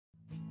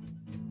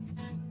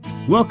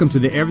Welcome to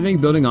the Everything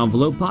Building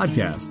Envelope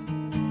podcast.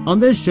 On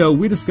this show,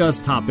 we discuss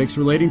topics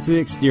relating to the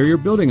exterior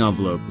building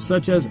envelope,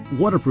 such as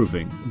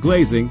waterproofing,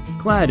 glazing,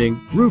 cladding,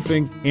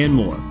 roofing, and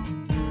more.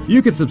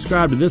 You can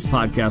subscribe to this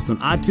podcast on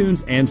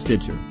iTunes and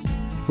Stitcher.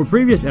 For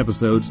previous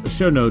episodes,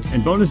 show notes,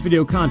 and bonus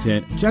video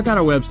content, check out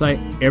our website,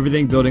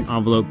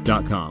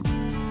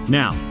 everythingbuildingenvelope.com.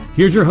 Now,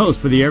 here's your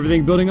host for the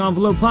Everything Building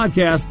Envelope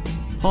podcast,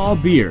 Paul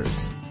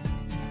Beers.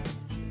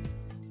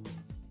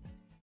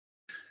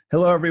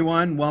 Hello,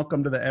 everyone.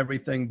 Welcome to the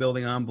Everything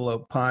Building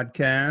Envelope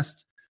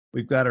podcast.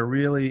 We've got a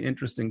really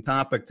interesting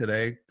topic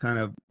today, kind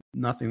of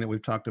nothing that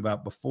we've talked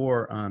about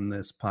before on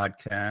this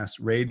podcast,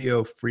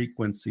 radio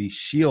frequency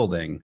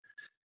shielding.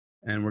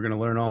 And we're going to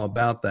learn all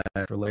about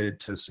that related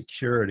to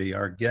security.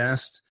 Our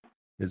guest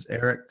is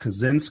Eric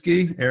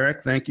Kozinski.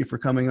 Eric, thank you for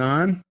coming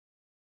on.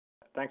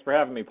 Thanks for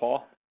having me,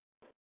 Paul.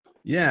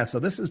 Yeah, so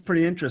this is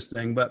pretty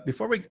interesting. But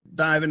before we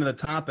dive into the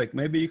topic,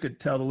 maybe you could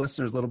tell the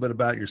listeners a little bit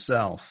about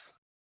yourself.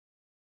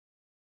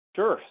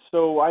 Sure.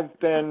 So I've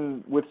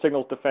been with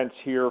Signals Defense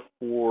here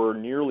for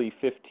nearly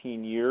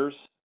 15 years.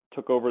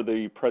 Took over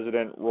the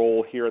president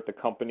role here at the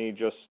company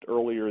just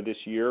earlier this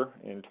year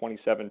in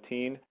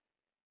 2017.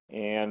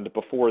 And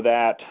before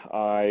that,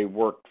 I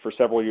worked for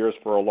several years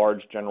for a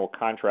large general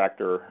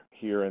contractor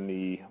here in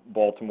the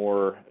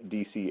Baltimore,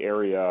 D.C.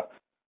 area,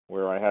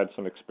 where I had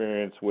some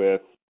experience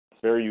with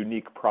very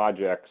unique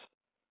projects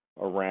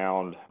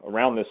around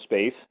this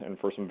space and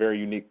for some very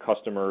unique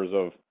customers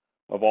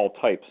of all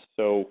types.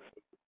 So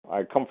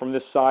I come from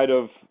this side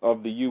of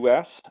the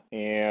U.S.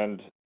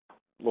 and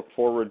look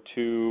forward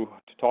to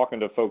talking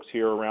to folks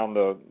here around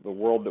the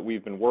world that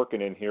we've been working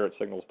in here at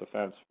Signals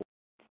Defense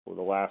for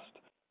the last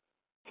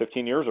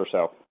 15 years or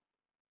so.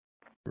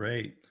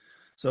 Great.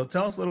 So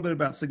tell us a little bit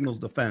about Signals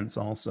Defense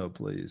also,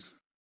 please.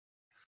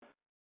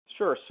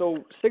 Sure.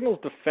 So Signals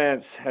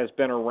Defense has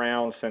been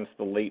around since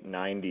the late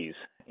 90s,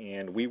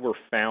 and we were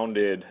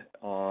founded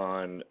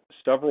on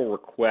several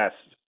requests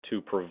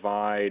to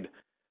provide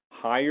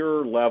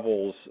higher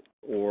levels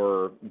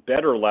or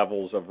better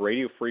levels of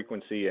radio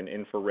frequency and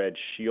infrared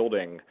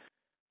shielding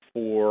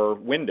for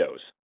windows.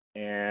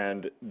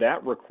 And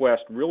that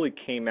request really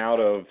came out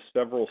of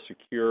several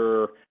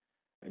secure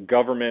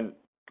government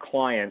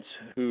clients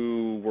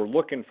who were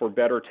looking for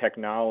better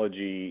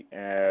technology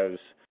as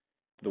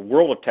the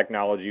world of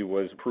technology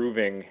was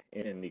improving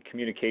in the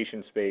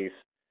communication space.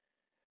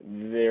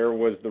 There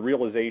was the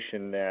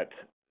realization that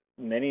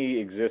many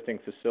existing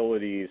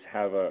facilities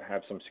have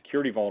some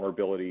security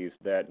vulnerabilities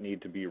that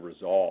need to be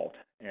resolved.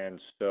 And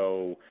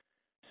so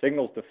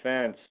Signals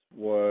Defense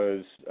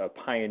was a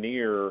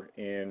pioneer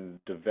in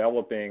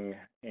developing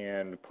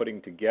and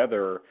putting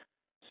together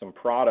some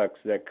products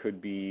that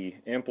could be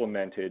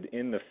implemented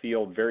in the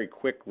field very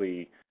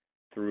quickly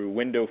through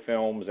window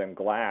films and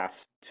glass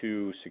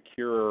to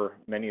secure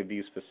many of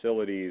these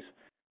facilities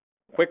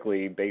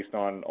quickly based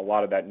on a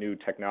lot of that new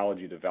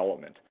technology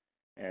development.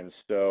 And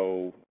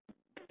so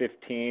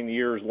 15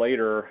 years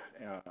later,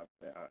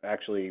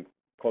 actually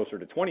closer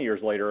to 20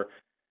 years later,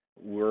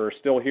 we're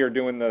still here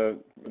doing the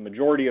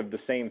majority of the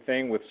same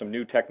thing with some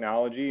new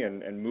technology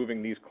and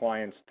moving these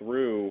clients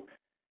through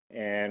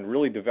and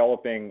really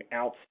developing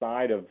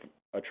outside of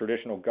a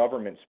traditional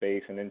government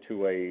space and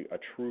into a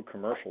true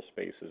commercial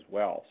space as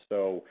well.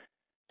 So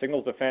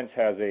Signals Defense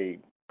has a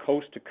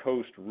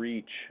coast-to-coast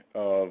reach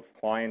of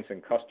clients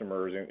and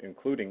customers,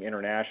 including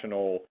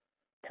international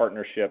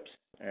partnerships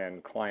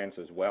and clients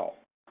as well.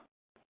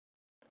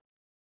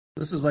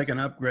 This is like an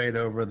upgrade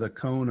over the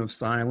Cone of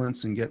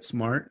Silence and Get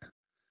Smart.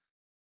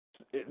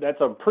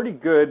 That's a pretty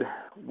good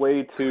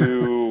way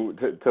to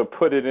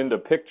put it into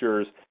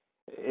pictures.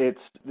 It's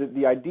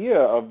the idea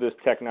of this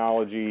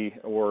technology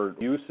or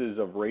uses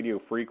of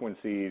radio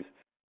frequencies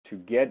to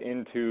get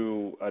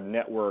into a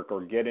network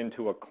or get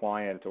into a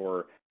client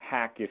or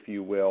hack, if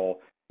you will.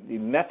 The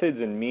methods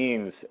and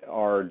means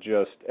are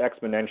just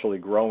exponentially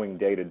growing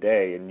day to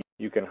day, and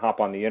you can hop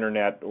on the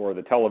internet or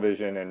the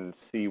television and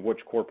see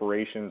which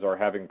corporations are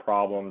having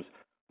problems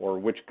or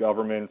which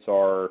governments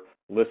are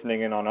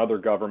listening in on other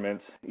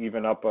governments,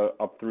 even up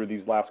through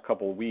these last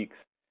couple of weeks.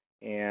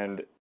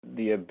 And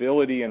the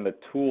ability and the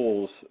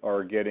tools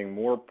are getting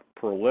more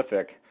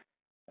prolific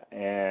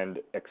and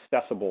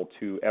accessible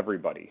to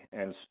everybody.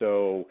 And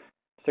so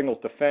Signals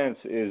Defense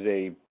is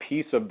a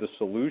piece of the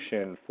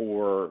solution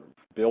for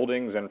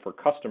buildings and for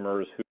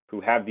customers who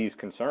have these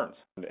concerns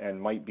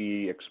and might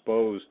be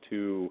exposed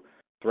to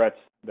threats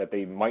that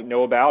they might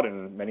know about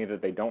and many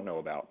that they don't know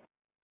about.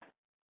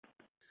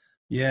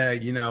 Yeah,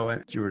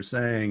 what you were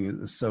saying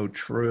is so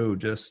true.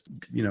 Just,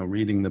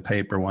 reading the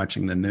paper,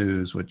 watching the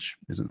news, which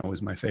isn't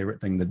always my favorite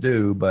thing to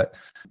do, but,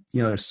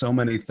 there's so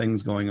many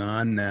things going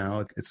on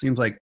now. It seems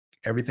like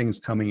everything's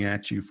coming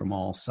at you from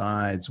all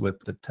sides with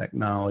the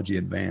technology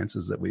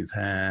advances that we've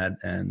had.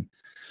 And,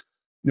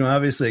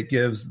 obviously it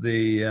gives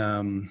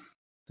the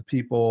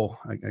people,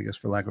 I guess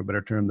for lack of a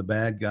better term, the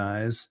bad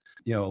guys,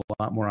 a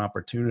lot more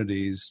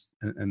opportunities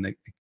and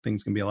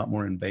things can be a lot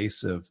more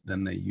invasive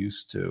than they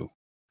used to.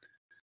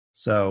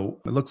 So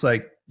it looks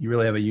like you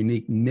really have a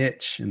unique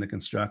niche in the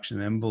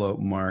construction envelope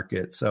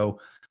market.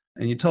 So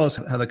And you told us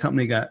how the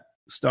company got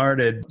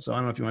started. So I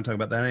don't know if you want to talk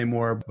about that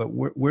anymore, but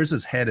where's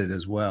this headed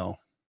as well?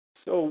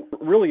 So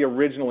really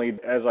originally,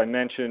 as I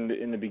mentioned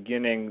in the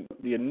beginning,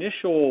 the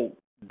initial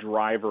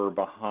driver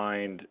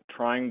behind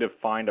trying to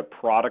find a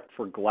product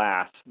for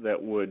glass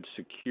that would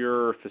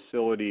secure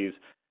facilities,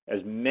 as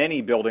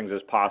many buildings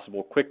as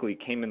possible, quickly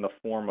came in the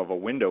form of a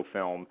window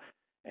film.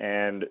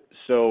 And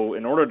so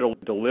in order to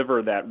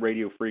deliver that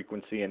radio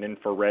frequency and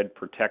infrared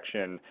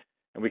protection,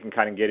 and we can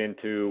kind of get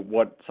into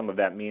what some of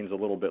that means a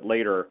little bit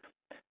later,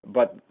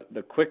 but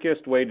the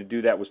quickest way to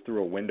do that was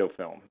through a window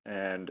film.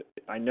 And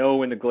I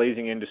know in the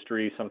glazing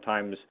industry,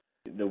 sometimes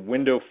the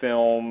window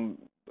film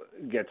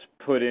gets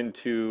put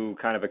into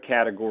kind of a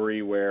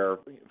category where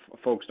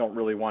folks don't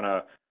really want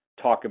to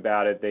talk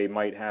about it. They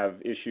might have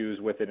issues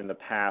with it in the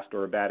past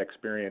or a bad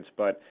experience,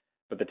 but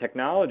the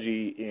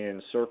technology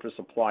in surface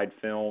applied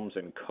films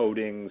and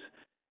coatings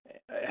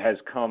has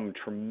come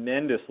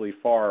tremendously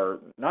far,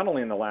 not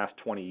only in the last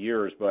 20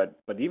 years, but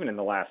even in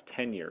the last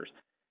 10 years.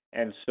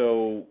 And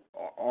so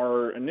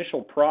our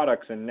initial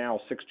products, and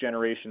now 6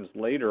 generations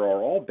later,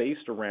 are all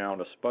based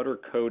around a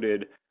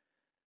sputter-coated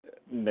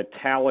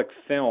metallic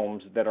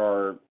films that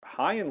are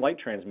high in light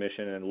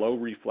transmission and low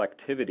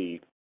reflectivity,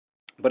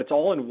 but it's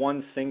all in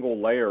one single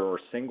layer or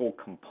single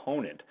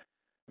component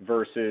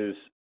versus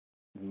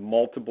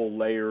multiple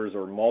layers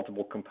or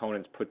multiple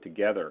components put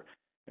together.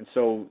 And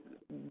so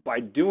by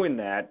doing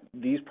that,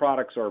 these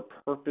products are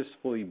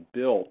purposefully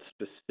built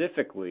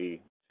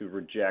specifically to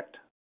reject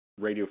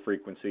radio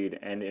frequency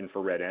and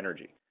infrared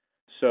energy.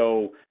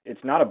 So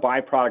it's not a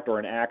byproduct or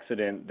an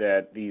accident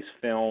that these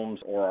films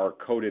or our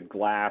coated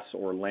glass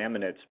or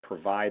laminates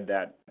provide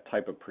that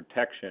type of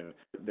protection.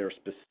 They're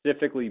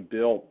specifically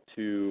built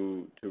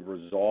to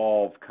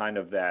resolve kind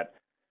of that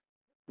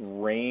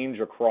range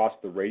across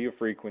the radio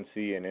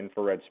frequency and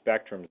infrared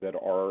spectrums that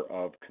are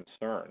of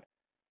concern.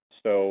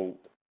 So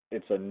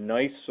it's a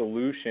nice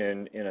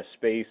solution in a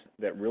space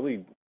that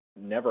really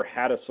never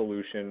had a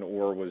solution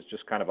or was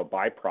just kind of a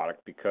byproduct,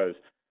 because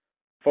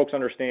folks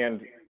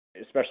understand,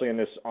 especially in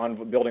this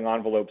building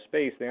envelope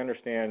space, they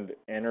understand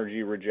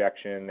energy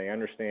rejection, they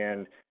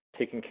understand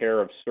taking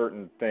care of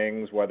certain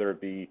things, whether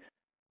it be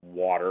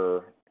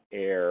water,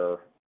 air,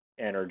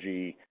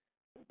 energy,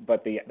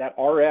 but that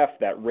RF,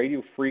 that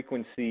radio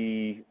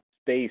frequency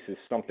space, is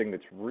something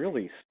that's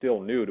really still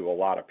new to a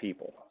lot of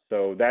people.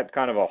 So that's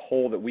kind of a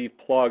hole that we've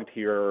plugged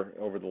here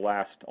over the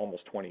last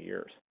almost 20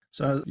 years.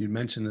 So you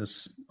mentioned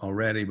this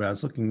already, but I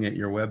was looking at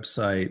your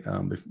website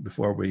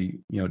before we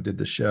did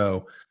the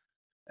show,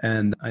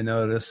 and I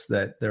noticed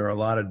that there are a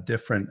lot of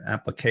different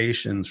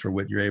applications for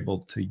which you're able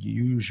to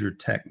use your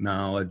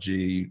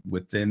technology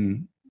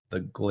within the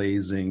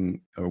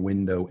glazing or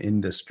window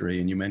industry.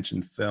 And you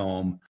mentioned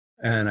film,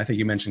 and I think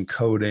you mentioned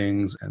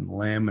coatings and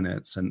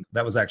laminates. And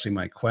that was actually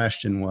my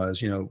question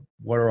was,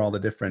 what are all the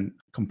different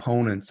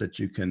components that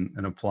you can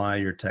apply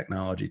your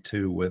technology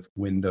to with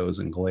windows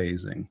and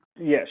glazing?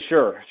 Yeah,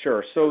 sure.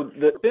 So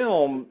the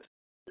film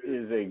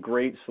is a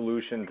great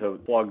solution to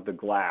plug the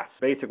glass,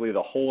 basically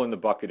the hole in the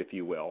bucket, if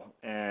you will.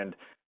 And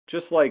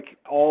just like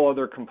all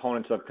other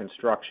components of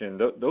construction,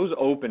 those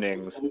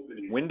openings,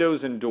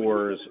 windows and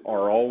doors,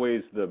 are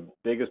always the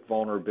biggest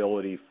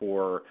vulnerability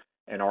for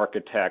an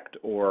architect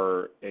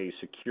or a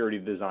security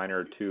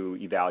designer to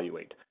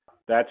evaluate.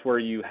 That's where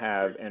you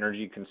have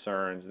energy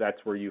concerns. That's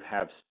where you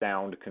have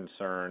sound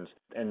concerns.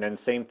 And then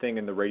same thing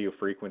in the radio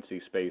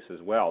frequency space as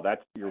well.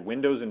 That's your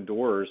windows and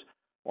doors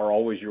are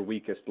always your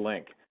weakest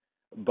link.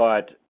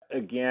 But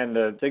again,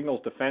 the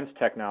signals defense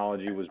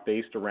technology was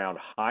based around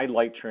high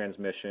light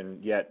transmission,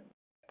 yet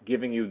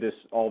giving you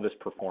all this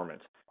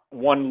performance.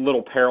 One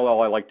little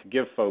parallel I like to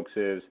give folks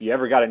is, you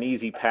ever got an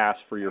easy pass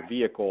for your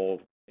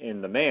vehicle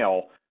in the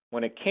mail?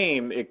 When it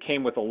came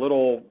with a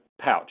little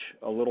pouch,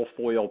 a little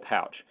foil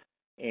pouch.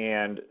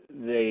 And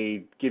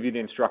they give you the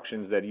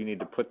instructions that you need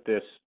to put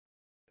this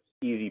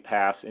easy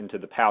pass into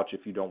the pouch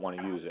if you don't want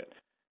to use it.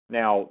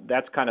 Now,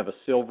 that's kind of a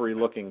silvery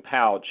looking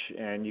pouch,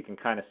 and you can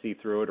kind of see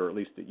through it, or at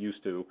least it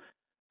used to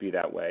be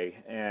that way.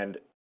 And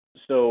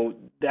so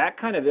that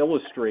kind of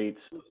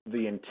illustrates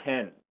the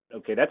intent.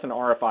 Okay, that's an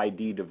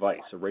RFID device,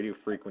 a radio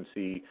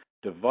frequency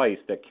device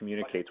that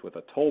communicates with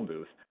a toll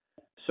booth.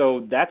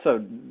 So that's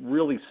a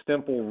really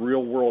simple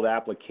real-world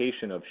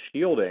application of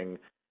shielding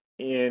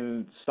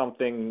in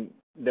something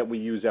that we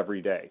use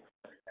every day.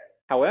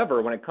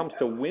 However, when it comes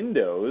to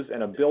windows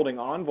and a building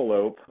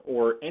envelope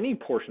or any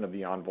portion of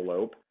the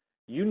envelope,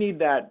 you need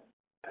that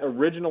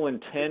original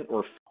intent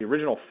or the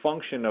original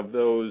function of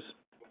those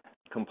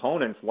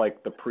components,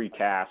 like the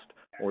precast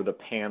or the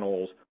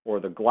panels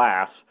or the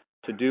glass,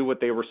 to do what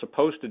they were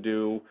supposed to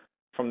do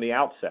from the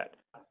outset,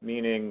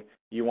 meaning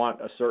you want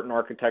a certain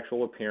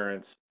architectural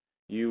appearance,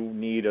 you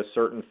need a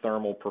certain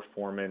thermal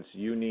performance,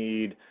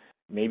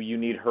 maybe you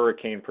need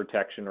hurricane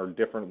protection or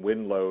different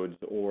wind loads,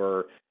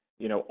 or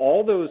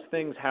all those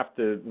things have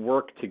to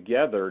work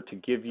together to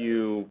give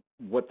you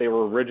what they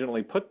were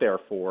originally put there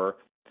for.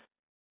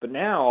 But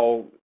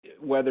now,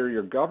 whether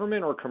you're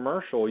government or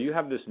commercial, you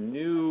have this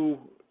new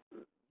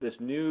this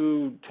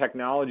new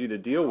technology to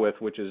deal with,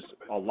 which is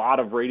a lot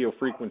of radio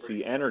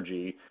frequency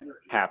energy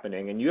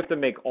happening, and you have to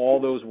make all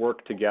those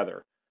work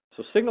together.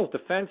 So signals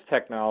defense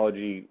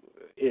technology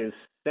is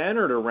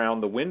centered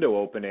around the window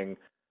opening,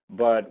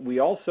 but we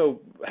also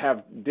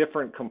have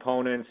different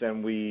components,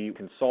 and we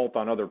consult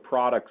on other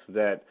products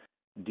that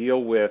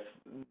deal with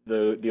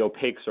the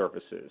opaque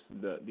surfaces,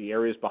 the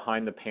areas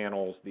behind the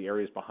panels, the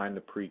areas behind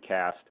the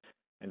precast.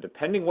 And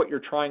depending what you're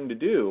trying to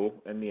do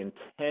and the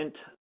intent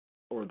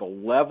or the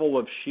level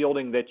of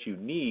shielding that you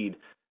need,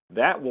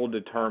 that will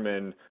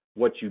determine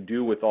what you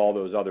do with all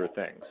those other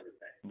things.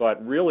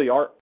 But really,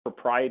 our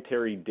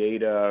proprietary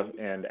data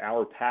and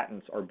our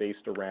patents are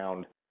based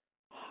around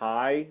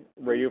high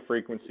radio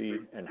frequency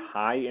and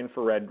high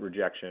infrared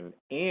rejection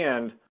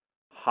and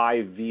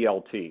high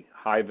VLT,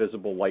 high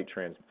visible light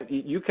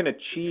transmission. You can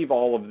achieve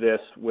all of this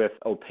with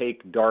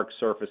opaque, dark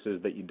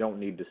surfaces that you don't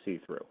need to see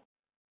through.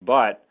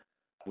 But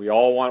we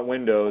all want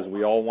windows,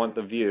 we all want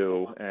the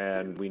view,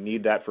 and we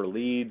need that for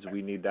leads,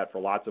 we need that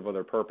for lots of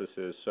other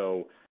purposes.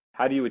 So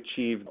how do you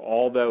achieve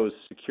all those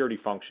security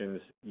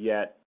functions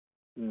yet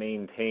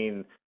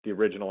maintain the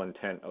original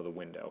intent of the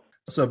window?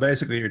 So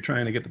basically you're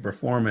trying to get the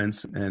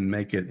performance and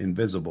make it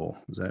invisible.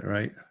 Is that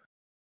right?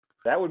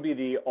 That would be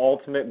the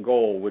ultimate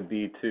goal, would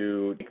be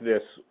to make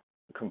this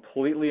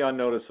completely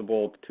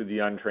unnoticeable to the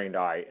untrained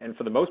eye. And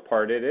for the most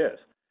part, it is.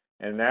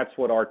 And that's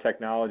what our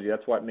technology,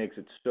 that's what makes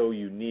it so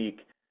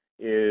unique,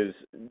 is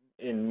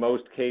in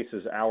most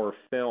cases our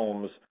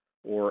films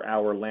or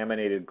our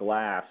laminated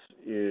glass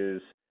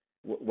is,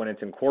 when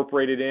it's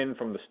incorporated in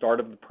from the start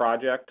of the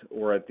project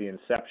or at the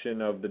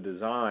inception of the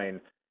design,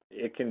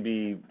 it can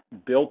be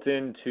built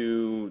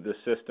into the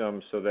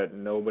system so that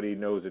nobody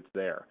knows it's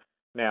there.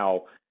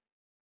 Now,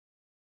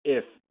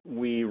 if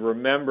we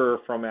remember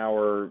from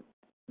our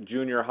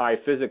junior high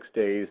physics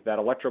days, that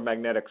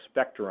electromagnetic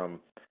spectrum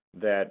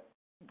that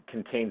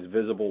contains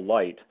visible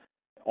light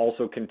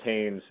also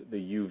contains the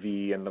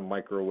UV and the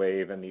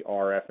microwave and the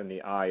RF and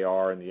the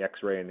IR and the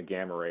X-ray and the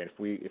gamma ray. And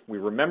if we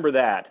remember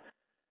that,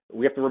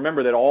 we have to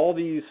remember that all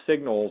these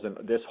signals and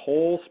this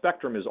whole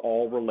spectrum is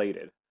all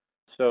related.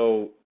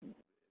 So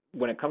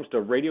when it comes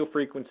to radio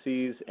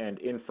frequencies and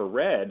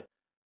infrared,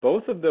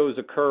 both of those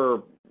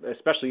occur,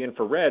 especially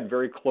infrared,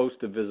 very close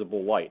to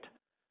visible light.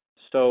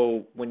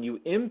 So when you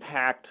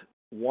impact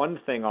one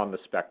thing on the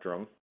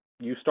spectrum,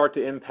 you start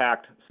to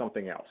impact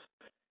something else.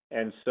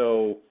 And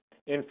so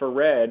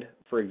infrared,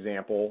 for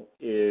example,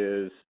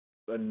 is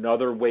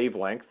another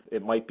wavelength.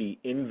 It might be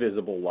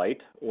invisible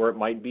light or it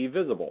might be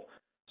visible.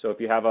 So if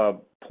you have a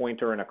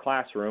pointer in a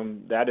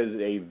classroom, that is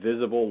a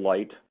visible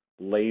light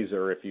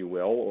laser, if you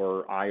will,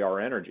 or IR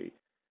energy.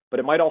 But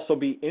it might also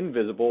be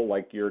invisible,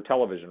 like your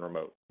television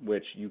remote,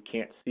 which you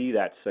can't see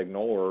that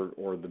signal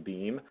or the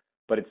beam,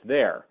 but it's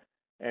there.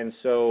 And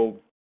so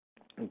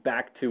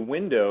back to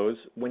windows,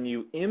 when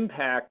you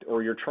impact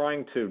or you're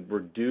trying to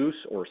reduce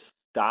or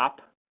stop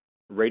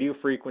radio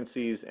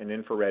frequencies and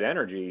infrared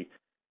energy,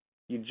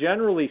 you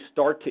generally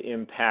start to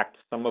impact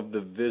some of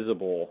the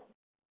visible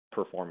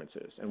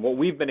performances. And what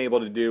we've been able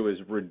to do is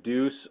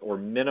reduce or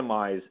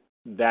minimize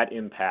that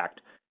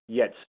impact,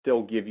 yet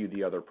still give you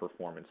the other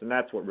performance. And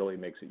that's what really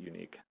makes it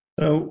unique.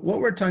 So what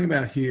we're talking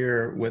about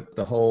here with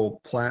the whole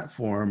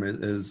platform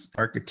is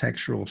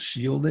architectural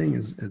shielding.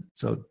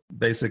 So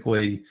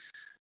basically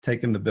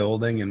taking the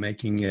building and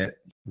making it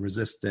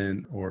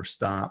resistant or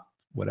stop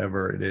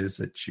whatever it is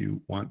that you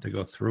want to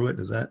go through it.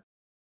 Is that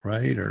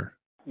right? Or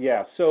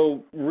yeah,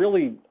 so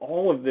really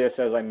all of this,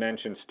 as I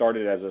mentioned,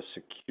 started as a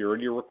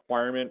security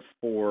requirement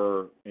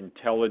for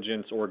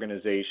intelligence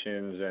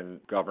organizations and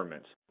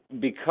governments.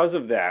 Because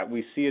of that,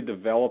 we see a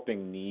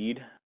developing need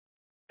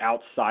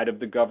outside of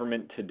the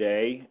government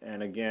today.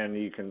 And again,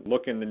 you can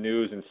look in the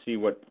news and see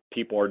what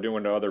people are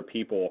doing to other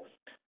people.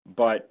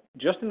 But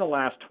just in the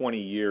last 20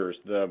 years,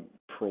 the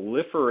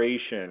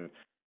proliferation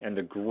and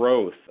the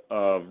growth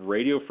of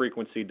radio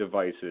frequency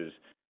devices,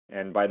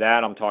 and by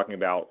that I'm talking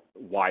about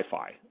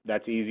Wi-Fi.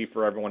 That's easy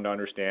for everyone to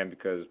understand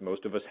because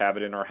most of us have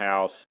it in our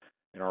house,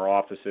 in our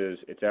offices,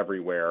 it's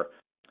everywhere.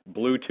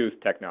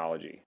 Bluetooth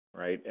technology,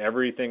 right?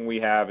 Everything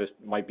we have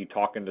might be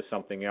talking to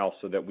something else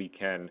so that we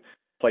can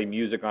play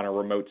music on a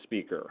remote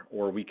speaker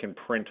or we can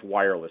print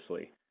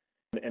wirelessly.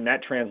 And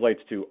that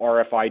translates to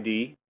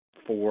RFID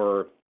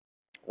for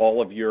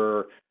all of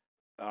your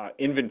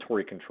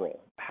inventory control.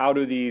 How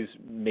do these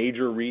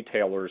major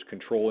retailers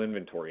control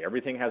inventory?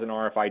 Everything has an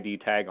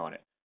RFID tag on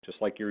it,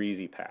 just like your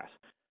EasyPass.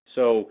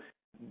 So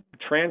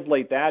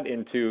translate that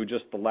into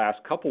just the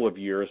last couple of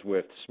years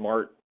with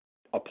smart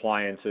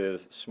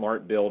appliances,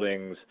 smart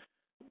buildings,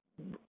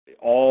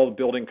 all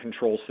building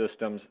control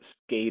systems,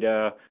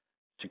 SCADA,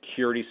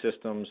 security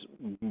systems,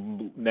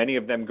 many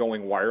of them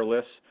going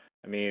wireless.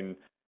 I mean,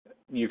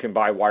 you can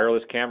buy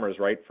wireless cameras,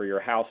 right, for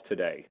your house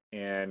today.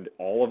 And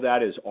all of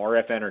that is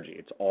RF energy.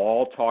 It's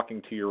all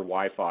talking to your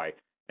Wi-Fi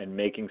and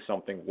making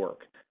something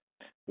work.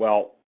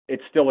 Well,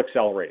 it's still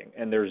accelerating,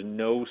 and there's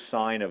no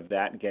sign of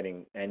that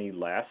getting any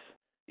less.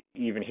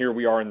 Even here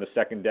we are in the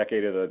second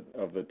decade of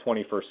the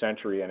 21st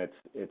century, and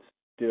it's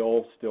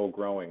still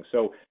growing.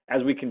 So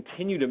as we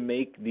continue to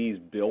make these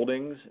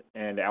buildings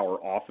and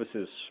our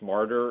offices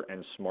smarter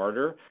and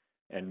smarter,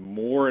 and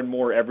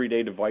more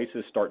everyday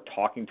devices start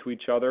talking to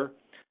each other,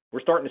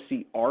 we're starting to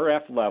see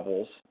RF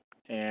levels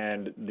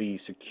and the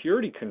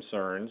security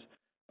concerns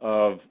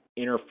of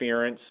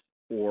interference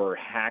or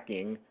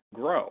hacking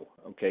grow.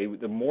 Okay,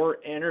 the more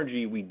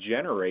energy we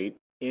generate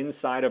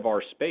inside of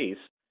our space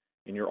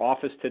in your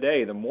office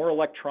today, the more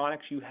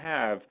electronics you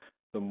have,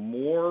 the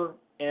more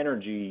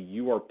energy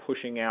you are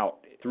pushing out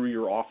through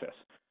your office.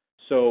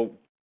 So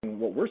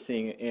what we're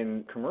seeing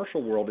in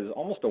commercial world is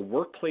almost a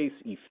workplace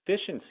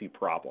efficiency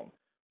problem,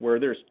 where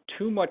there's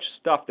too much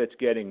stuff that's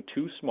getting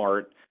too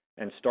smart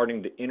and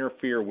starting to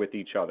interfere with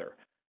each other.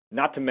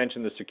 Not to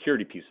mention the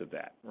security piece of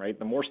that, right?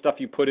 The more stuff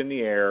you put in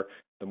the air,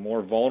 the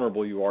more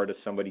vulnerable you are to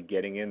somebody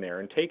getting in there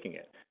and taking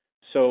it.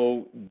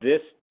 So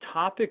this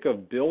topic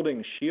of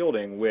building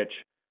shielding, which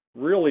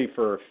really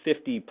for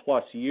 50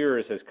 plus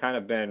years has kind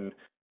of been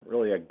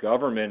really a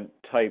government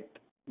type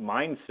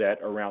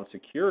mindset around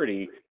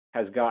security,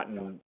 has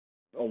gotten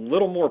a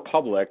little more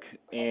public,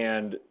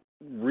 and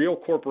real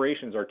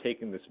corporations are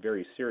taking this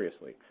very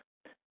seriously.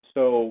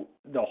 So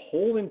the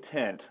whole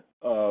intent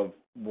of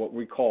what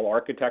we call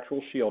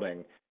architectural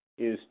shielding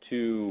is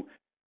to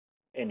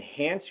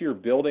enhance your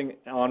building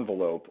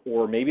envelope,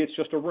 or maybe it's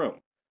just a room.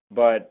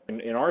 But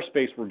in our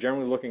space, we're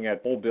generally looking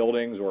at whole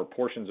buildings or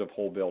portions of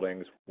whole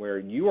buildings where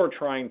you are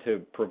trying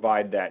to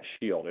provide that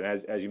shield. And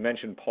as you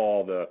mentioned,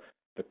 Paul, the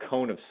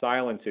cone of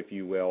silence, if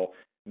you will,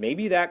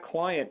 maybe that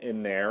client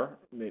in there,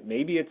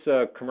 maybe it's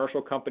a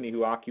commercial company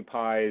who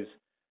occupies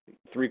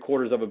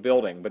 3/4 of a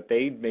building, but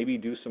they maybe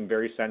do some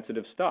very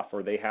sensitive stuff,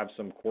 or they have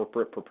some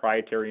corporate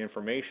proprietary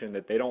information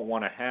that they don't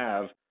want to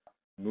have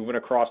moving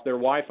across their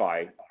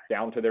Wi-Fi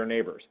down to their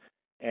neighbors.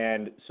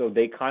 And so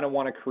they kind of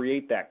want to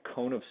create that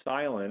cone of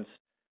silence,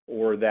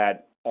 or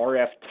that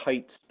RF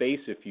tight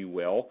space, if you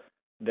will,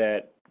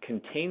 that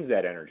contains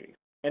that energy.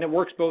 And it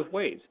works both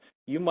ways.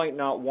 You might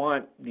not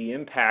want the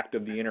impact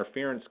of the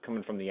interference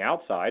coming from the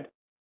outside,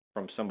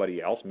 from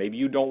somebody else. Maybe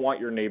you don't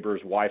want your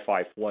neighbor's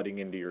Wi-Fi flooding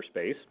into your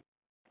space,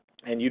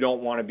 and you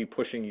don't want to be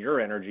pushing your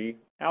energy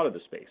out of the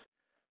space.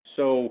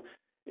 So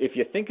if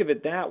you think of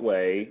it that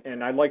way,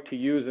 and I like to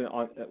use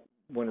it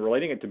when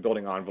relating it to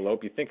building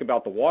envelope, you think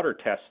about the water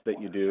tests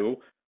that you do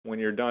when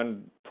you're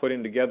done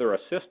putting together a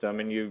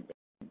system and you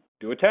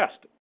do a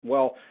test.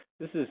 Well,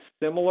 this is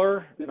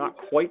similar, not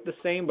quite the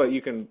same, but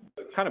you can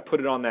kind of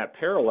put it on that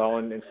parallel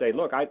and say,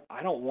 look, I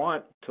don't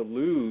want to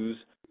lose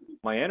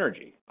my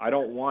energy. I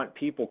don't want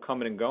people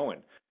coming and going.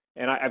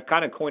 And I've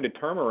kind of coined a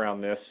term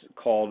around this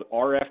called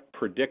RF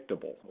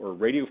predictable, or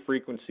radio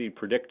frequency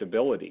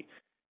predictability.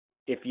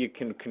 If you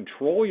can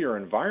control your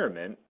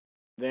environment,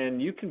 then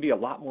you can be a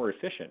lot more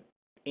efficient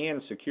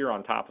and secure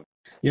on top of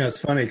it. Yeah, it's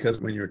funny because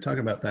when you were talking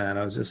about that,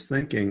 I was just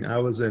thinking, I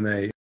was in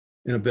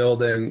a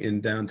building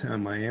in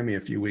downtown Miami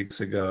a few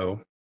weeks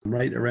ago,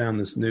 right around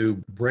this new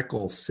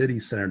Brickell City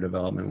Center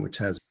development, which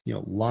has a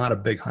lot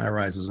of big high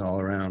rises all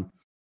around.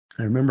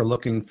 I remember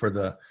looking for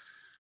the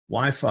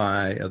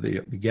Wi-Fi,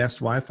 the guest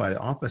Wi-Fi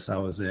office I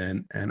was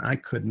in, and I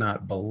could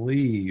not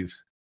believe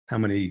how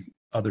many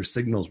other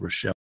signals were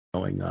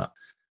showing up.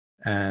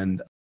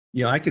 And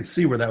I could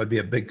see where that would be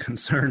a big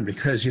concern,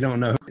 because you don't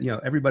know,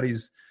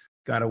 everybody's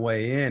got a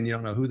way in. You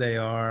don't know who they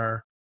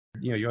are.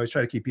 You always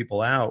try to keep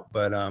people out,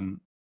 but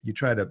you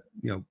try to,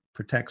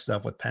 protect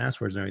stuff with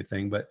passwords and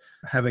everything. But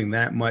having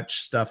that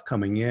much stuff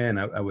coming in,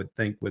 I would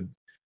think would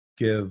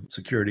give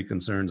security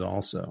concerns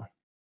also.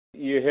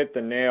 You hit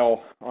the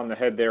nail on the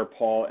head there,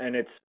 Paul, and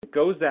it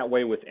goes that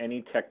way with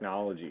any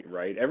technology,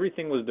 right?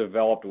 Everything was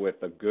developed with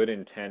a good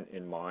intent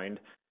in mind,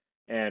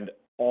 and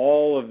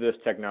all of this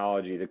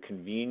technology, the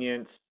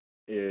convenience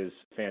is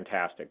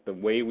fantastic. The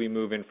way we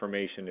move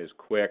information is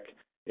quick,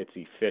 it's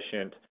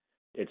efficient,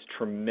 it's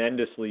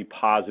tremendously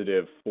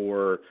positive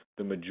for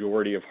the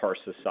majority of our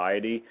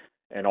society,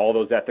 and all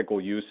those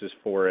ethical uses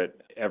for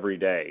it every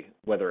day,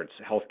 whether it's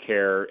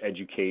healthcare,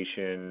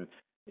 education,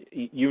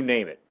 you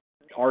name it.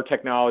 Our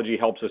technology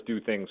helps us do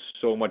things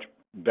so much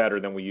better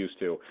than we used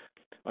to.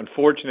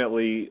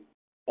 Unfortunately,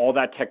 all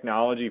that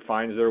technology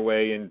finds their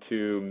way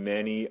into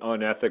many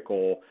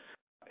unethical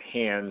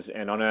hands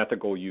and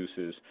unethical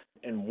uses.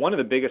 And one of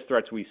the biggest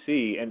threats we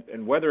see,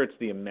 and whether it's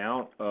the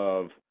amount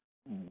of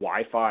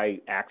Wi-Fi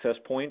access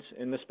points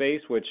in the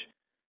space, which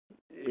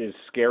is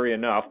scary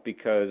enough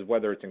because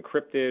whether it's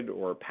encrypted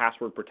or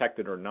password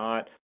protected or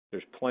not,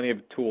 there's plenty of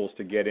tools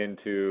to get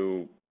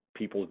into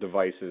people's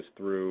devices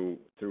through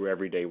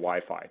everyday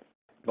Wi-Fi.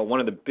 But one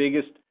of the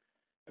biggest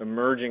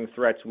emerging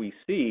threats we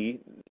see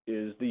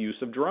is the use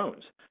of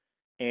drones.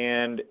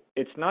 And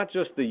it's not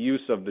just the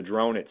use of the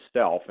drone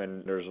itself,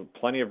 and there's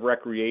plenty of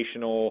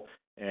recreational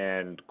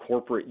and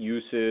corporate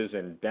uses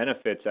and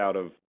benefits out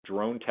of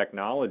drone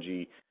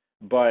technology.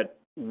 But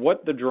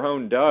what the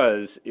drone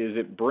does is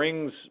it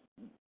brings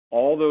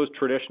all those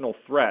traditional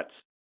threats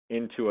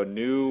into a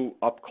new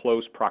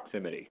up-close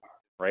proximity,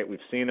 right? We've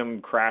seen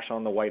them crash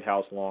on the White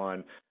House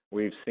lawn.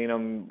 We've seen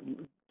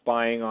them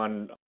spying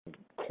on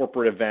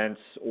corporate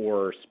events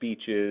or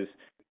speeches.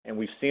 and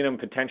we've seen them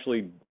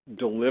potentially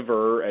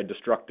deliver a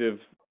destructive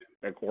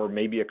or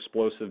maybe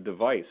explosive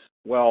device.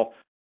 Well,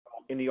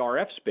 in the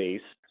RF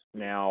space,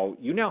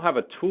 you now have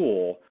a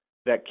tool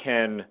that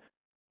can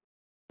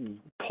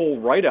pull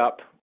right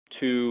up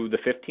to the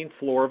 15th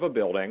floor of a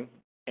building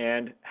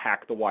and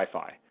hack the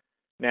Wi-Fi.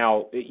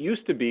 Now, it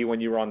used to be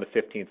when you were on the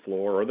 15th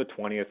floor or the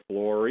 20th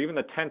floor or even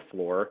the 10th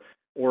floor,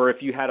 or if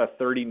you had a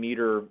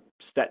 30-meter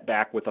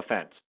setback with a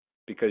fence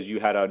because you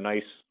had a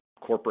nice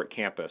corporate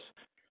campus,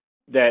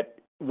 that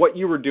what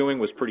you were doing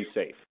was pretty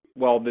safe.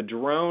 Well, the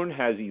drone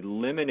has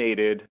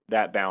eliminated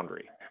that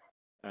boundary.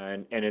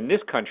 And in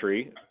this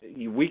country,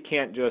 we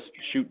can't just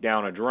shoot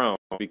down a drone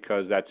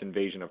because that's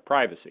invasion of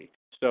privacy.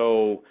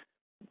 So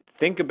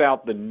think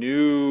about the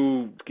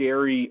new,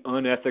 scary,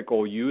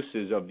 unethical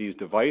uses of these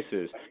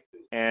devices.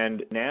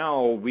 And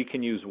now we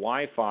can use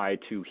Wi-Fi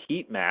to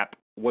heat map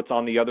what's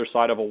on the other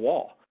side of a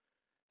wall.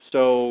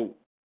 So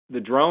the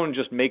drone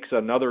just makes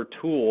another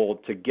tool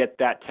to get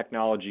that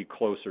technology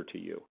closer to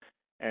you.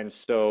 And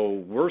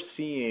so we're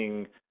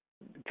seeing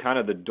kind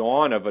of the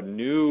dawn of a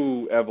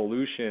new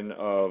evolution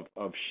of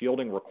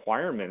shielding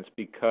requirements,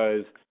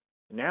 because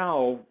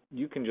now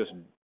you can just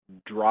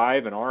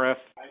drive an RF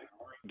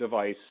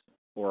device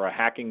or a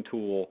hacking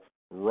tool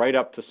right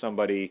up to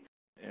somebody,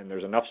 and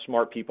there's enough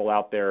smart people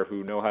out there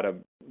who know how to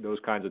those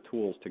kinds of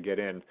tools to get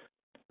in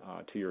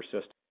to your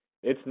system.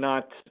 It's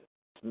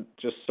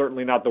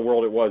certainly not the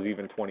world it was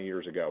even 20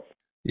 years ago.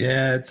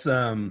 Yeah, it's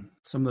some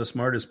of the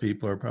smartest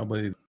people are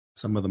probably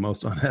some of the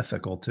most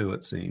unethical too,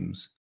 it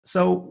seems.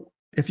 So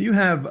if you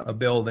have a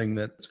building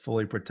that's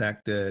fully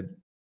protected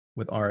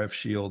with RF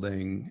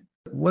shielding,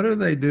 what do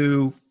they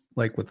do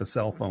like with a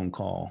cell phone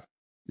call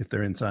if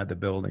they're inside the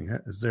building?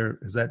 Is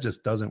that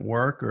just doesn't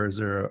work, or is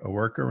there a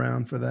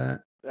workaround for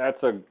that?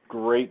 That's a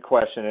great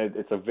question.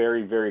 It's a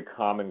very, very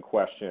common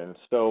question.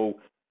 So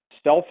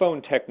cell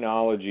phone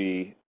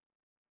technology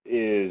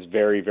is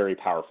very, very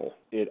powerful.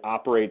 It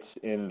operates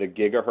in the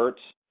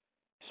gigahertz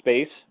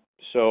space.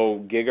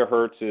 So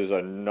gigahertz is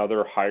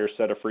another higher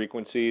set of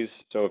frequencies.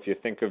 So if you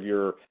think of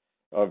your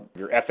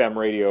FM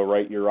radio,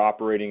 right, you're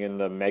operating in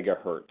the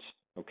megahertz.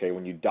 Okay,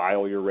 when you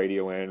dial your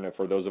radio in,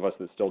 for those of us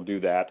that still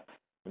do that,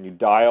 when you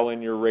dial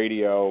in your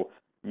radio,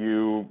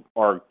 you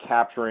are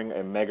capturing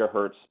a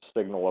megahertz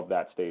signal of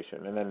that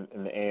station. And then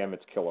in the AM,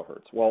 it's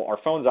kilohertz. Well, our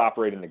phones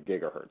operate in the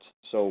gigahertz.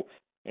 So,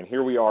 and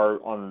here we are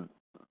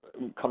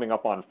coming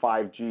up on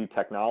 5G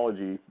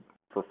technology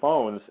for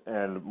phones,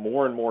 and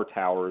more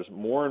towers,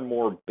 more and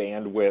more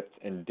bandwidth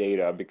and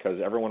data, because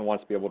everyone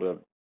wants to be able to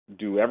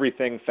do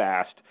everything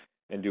fast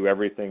and do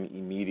everything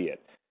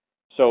immediate.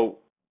 So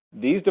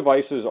these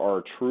devices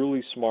are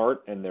truly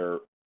smart, and they're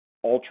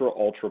ultra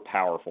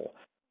powerful.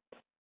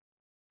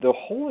 The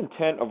whole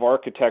intent of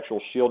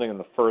architectural shielding in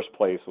the first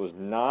place was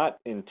not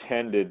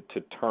intended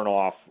to turn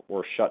off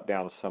or shut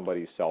down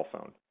somebody's cell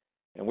phone.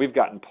 And we've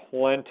gotten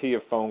plenty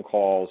of phone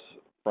calls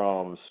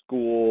from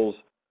schools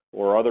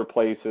or other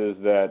places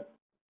that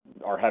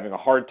are having a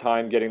hard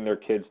time getting their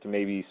kids to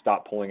maybe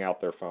stop pulling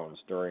out their phones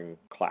during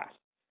class.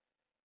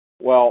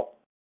 Well,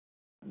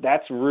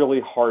 that's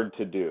really hard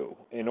to do.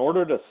 In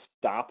order to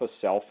stop a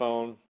cell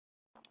phone,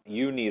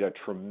 you need a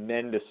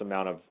tremendous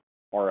amount of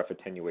RF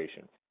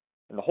attenuation.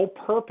 And the whole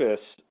purpose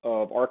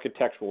of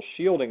architectural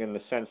shielding, in the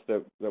sense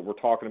that we're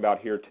talking about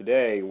here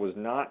today, was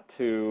not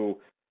to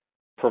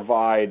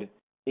provide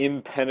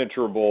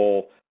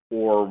impenetrable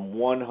or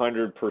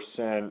 100%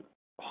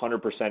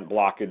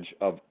 blockage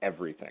of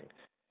everything.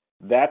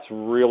 That's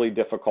really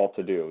difficult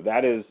to do.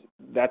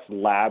 That's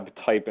lab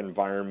type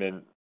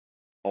environment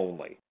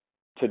only.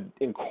 To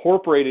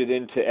incorporate it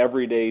into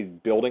everyday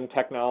building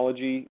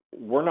technology,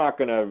 we're not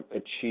going to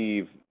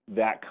achieve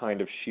that kind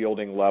of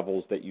shielding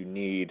levels that you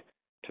need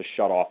to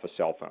shut off a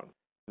cell phone.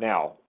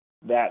 Now,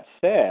 that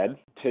said,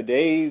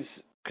 today's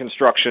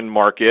construction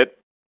market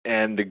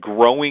and the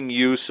growing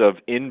use of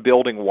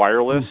in-building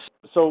wireless.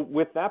 So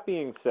with that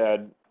being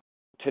said,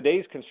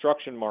 today's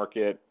construction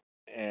market,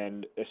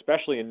 and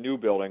especially in new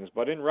buildings,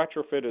 but in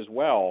retrofit as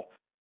well,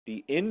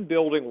 the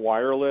in-building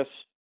wireless,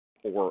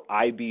 or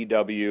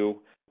IBW,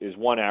 is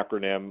one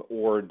acronym,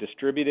 or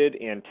Distributed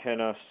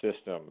Antenna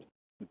Systems,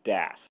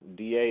 DAS,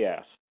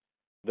 D-A-S.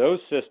 Those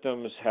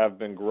systems have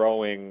been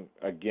growing,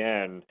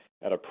 again,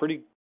 at a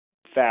pretty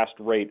fast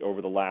rate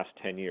over the last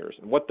 10 years.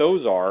 And what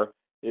those are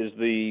is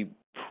the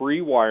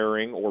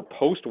pre-wiring or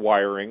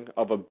post-wiring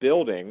of a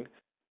building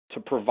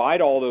to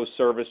provide all those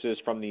services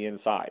from the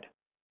inside.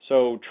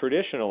 So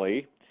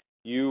traditionally,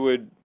 you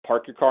would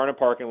park your car in a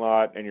parking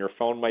lot and your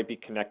phone might be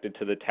connected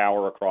to the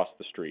tower across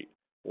the street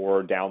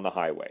or down the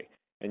highway.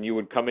 And you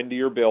would come into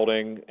your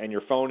building and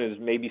your phone is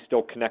maybe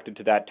still connected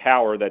to that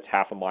tower that's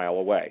half a mile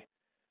away.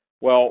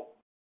 Well,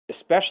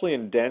 especially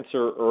in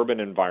denser urban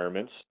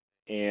environments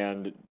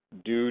and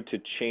due to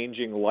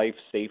changing life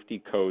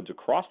safety codes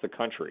across the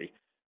country,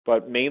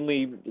 but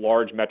mainly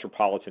large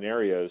metropolitan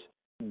areas,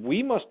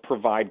 we must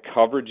provide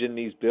coverage in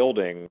these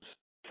buildings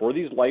for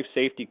these life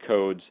safety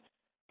codes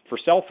for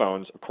cell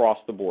phones across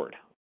the board.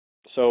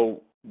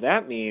 So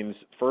that means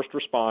first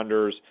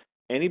responders,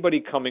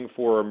 anybody coming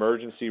for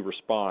emergency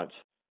response,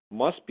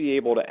 must be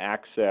able to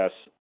access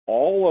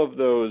all of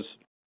those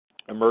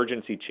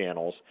emergency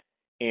channels,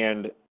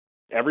 and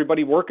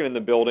everybody working in the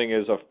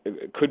building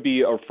could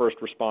be a first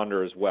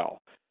responder as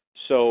well.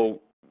 So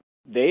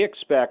they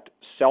expect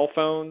cell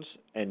phones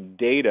and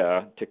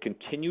data to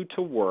continue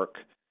to work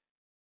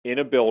in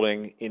a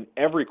building, in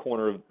every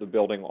corner of the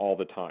building all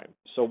the time.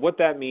 So what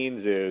that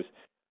means is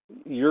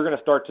you're going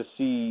to start to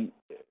see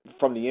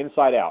from the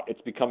inside out,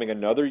 it's becoming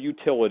another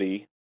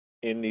utility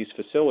in these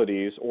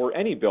facilities, or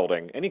any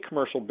building, any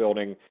commercial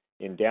building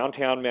in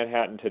downtown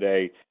Manhattan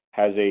today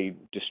has a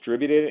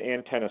distributed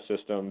antenna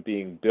system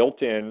being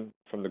built in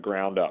from the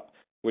ground up,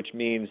 which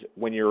means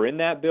when you're in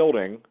that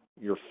building,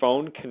 your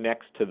phone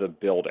connects to the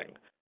building,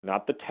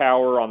 not the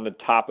tower on the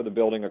top of the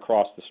building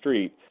across the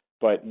street,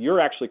 but you're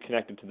actually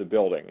connected to the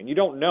building. And you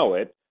don't know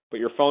it, but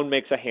your phone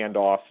makes a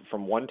handoff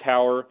from one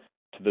tower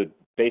to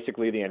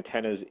basically the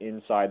antennas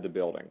inside the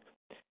building.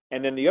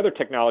 And then the other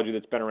technology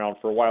that's been around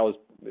for a while is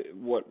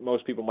what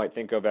most people might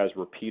think of as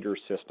repeater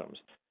systems,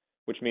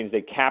 which means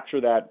they capture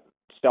that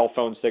cell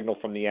phone signal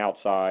from the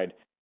outside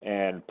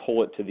and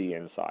pull it to the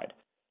inside.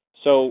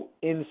 So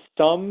in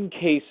some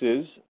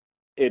cases,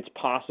 it's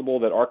possible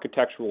that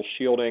architectural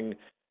shielding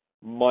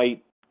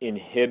might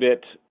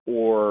inhibit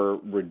or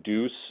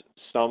reduce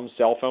some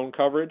cell phone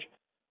coverage,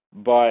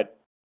 but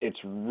it's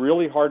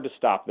really hard to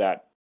stop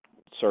that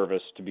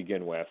service to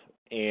begin with.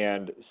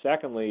 And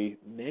secondly,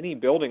 many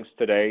buildings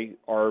today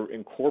are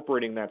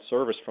incorporating that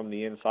service from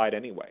the inside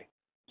anyway.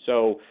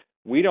 So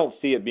we don't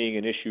see it being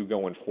an issue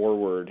going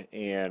forward,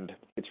 and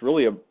it's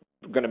really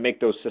going to make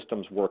those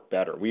systems work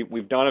better.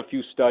 We've done a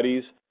few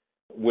studies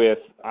with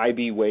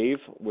iBwave,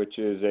 which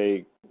is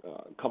a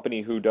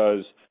company who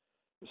does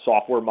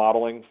software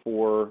modeling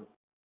for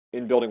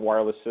in-building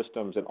wireless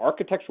systems, and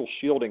architectural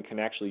shielding can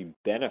actually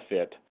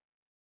benefit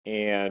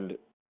and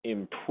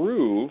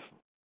improve.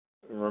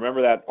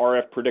 Remember that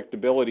RF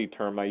predictability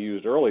term I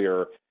used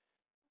earlier.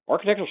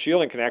 Architectural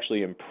shielding can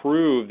actually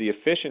improve the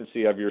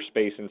efficiency of your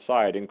space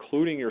inside,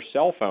 including your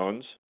cell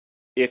phones,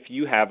 if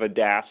you have a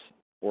DAS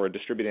or a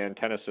distributed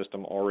antenna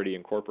system already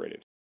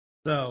incorporated.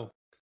 So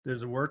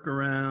there's a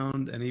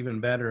workaround, and even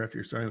better, if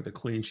you're starting with a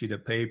clean sheet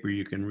of paper,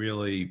 you can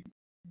really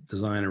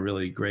design a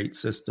really great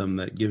system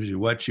that gives you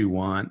what you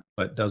want,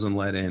 but doesn't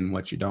let in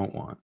what you don't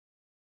want.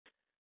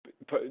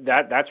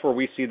 That's where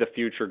we see the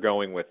future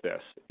going with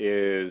this,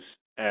 is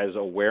as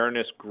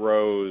awareness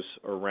grows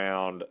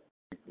around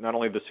not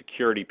only the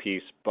security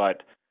piece,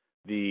 but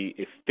the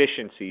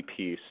efficiency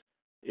piece,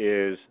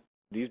 is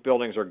these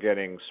buildings are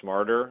getting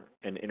smarter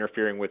and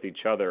interfering with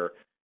each other.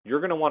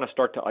 You're going to want to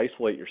start to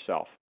isolate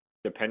yourself.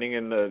 Depending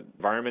on the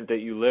environment that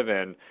you live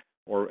in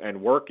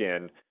and work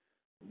in,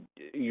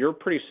 you're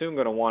pretty soon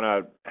going to want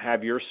to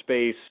have your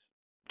space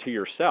to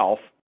yourself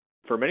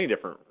for many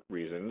different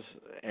reasons,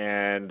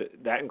 and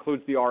that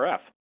includes the RF.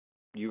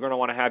 You're going to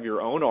want to have your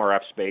own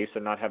RF space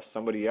and not have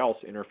somebody else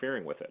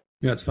interfering with it.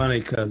 You know, it's funny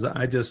because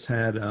I just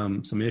had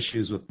some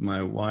issues with my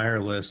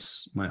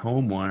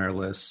home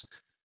wireless.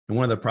 And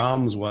one of the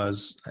problems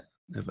was,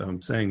 if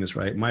I'm saying this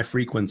right, my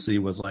frequency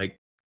was like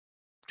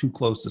too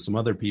close to some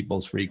other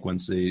people's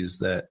frequencies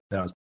that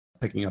I was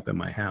picking up in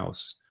my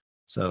house.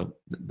 So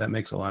that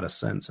makes a lot of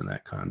sense in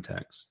that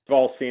context. We've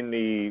all seen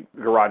the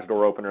garage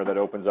door opener that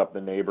opens up the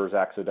neighbors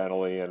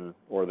accidentally,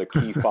 or the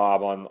key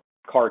fob on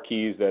car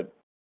keys that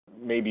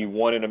maybe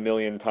 1 in a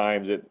million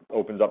times it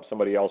opens up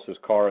somebody else's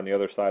car on the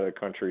other side of the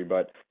country.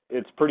 But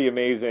it's pretty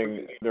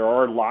amazing. There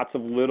are lots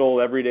of little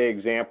everyday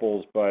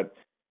examples, but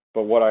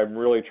what I'm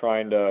really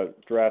trying to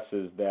stress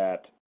is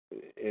that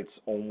it's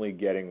only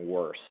getting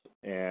worse.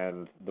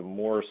 And the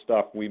more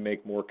stuff we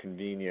make more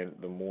convenient,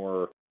 the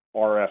more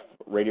RF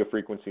radio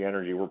frequency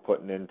energy we're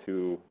putting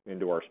into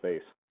our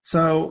space.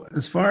 So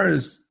as far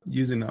as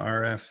using the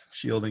RF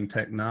shielding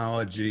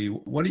technology,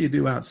 what do you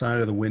do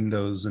outside of the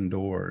windows and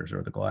doors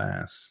or the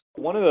glass?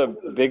 One of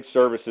the big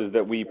services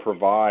that we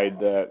provide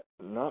that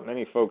not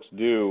many folks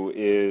do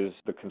is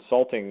the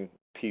consulting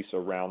piece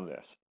around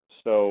this.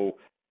 So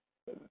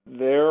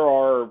there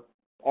are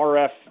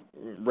RF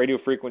radio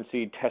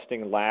frequency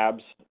testing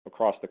labs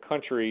across the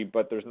country,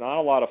 but there's not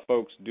a lot of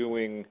folks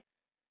doing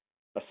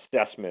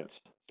assessments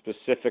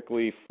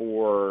specifically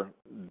for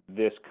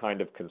this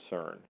kind of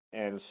concern.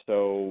 And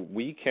so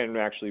we can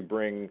actually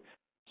bring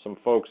some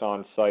folks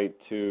on site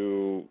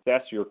to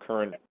assess your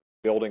current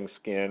building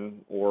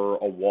skin or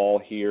a wall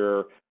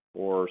here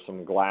or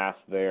some glass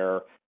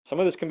there.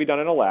 Some of this can be done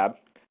in a lab,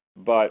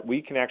 but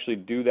we can actually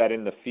do that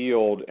in the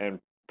field and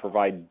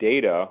provide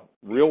data,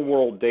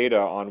 real-world data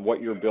on what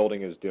your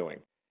building is doing.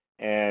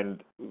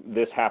 And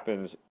this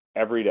happens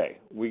every day.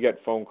 We get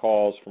phone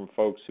calls from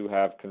folks who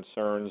have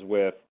concerns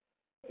with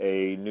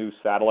a new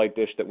satellite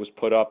dish that was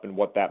put up and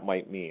what that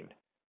might mean.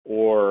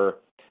 Or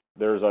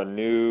there's a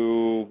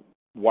new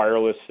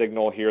wireless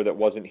signal here that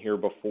wasn't here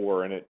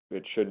before and it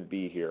shouldn't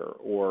be here.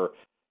 Or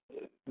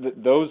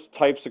those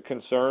types of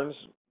concerns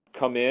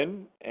come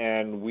in,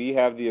 and we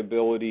have the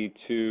ability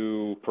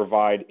to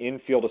provide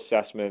in-field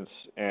assessments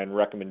and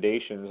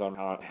recommendations on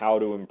how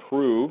to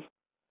improve.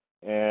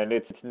 And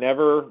it's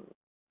never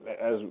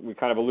as we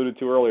kind of alluded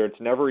to earlier, it's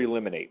never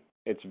eliminate.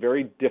 It's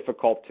very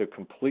difficult to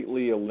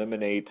completely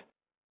eliminate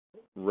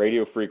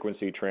radio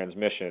frequency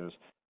transmissions,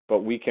 but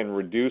we can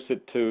reduce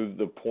it to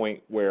the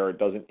point where it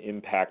doesn't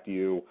impact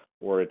you,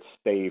 or it's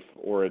safe,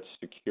 or it's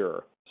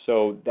secure.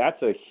 So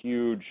that's a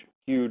huge,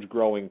 huge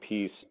growing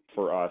piece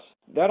for us.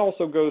 That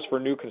also goes for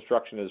new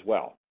construction as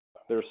well.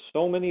 There's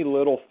so many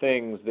little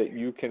things that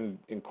you can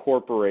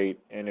incorporate,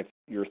 and if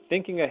you're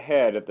thinking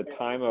ahead at the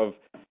time of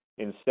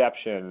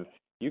inception,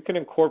 you can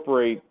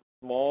incorporate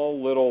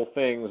small little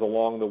things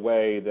along the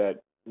way that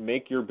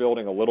make your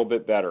building a little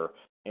bit better.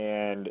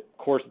 And of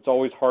course, it's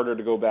always harder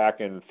to go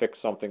back and fix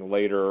something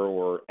later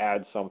or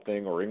add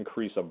something or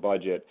increase a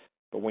budget.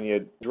 But when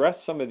you address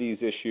some of these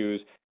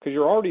issues, because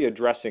you're already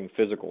addressing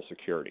physical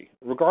security,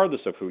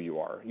 regardless of who you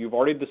are, you've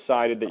already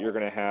decided that you're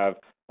going to have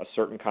a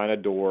certain kind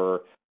of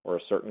door or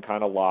a certain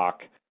kind of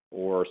lock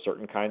or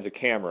certain kinds of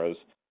cameras.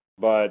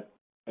 But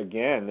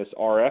again, this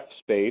RF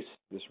space,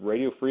 this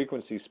radio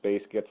frequency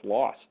space gets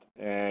lost,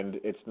 and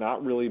it's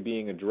not really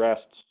being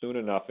addressed soon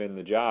enough in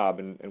the job,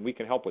 and we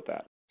can help with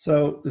that.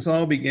 So this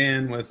all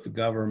began with the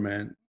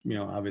government,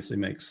 obviously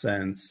makes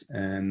sense.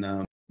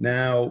 And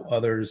now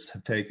others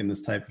have taken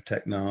this type of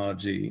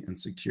technology and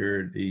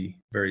security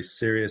very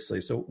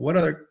seriously. So what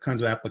other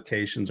kinds of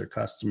applications or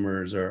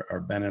customers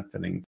are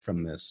benefiting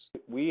from this?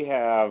 We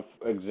have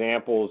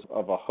examples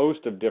of a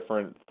host of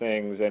different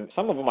things, and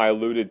some of them I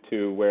alluded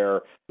to,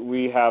 where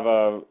we have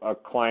a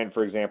client,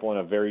 for example, in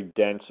a very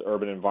dense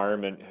urban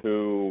environment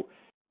who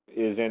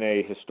is in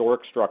a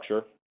historic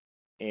structure,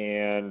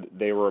 and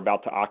they were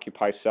about to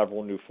occupy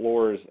several new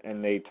floors,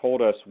 and they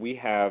told us we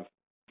have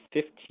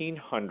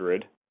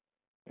 1,500,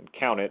 and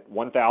count it,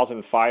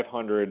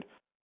 1,500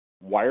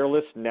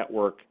 wireless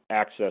network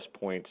access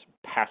points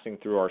passing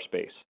through our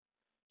space.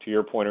 To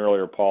your point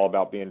earlier, Paul,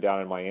 about being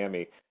down in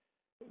Miami,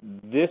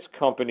 this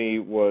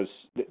company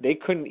they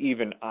couldn't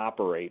even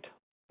operate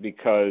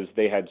because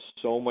they had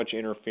so much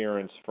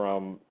interference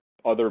from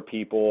other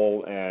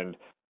people and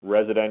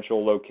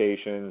residential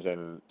locations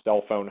and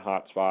cell phone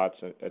hotspots,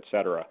 et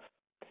cetera.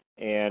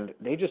 And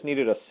they just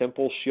needed a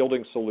simple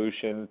shielding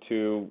solution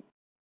to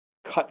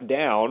cut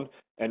down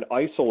and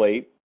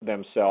isolate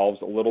themselves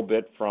a little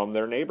bit from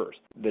their neighbors.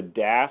 The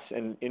DAS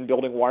and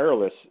in-building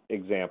wireless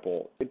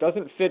example, it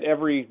doesn't fit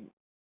every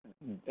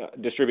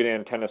distributed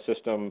antenna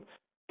system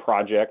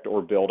project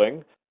or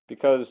building,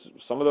 because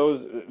some of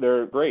those,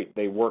 they're great.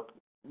 They work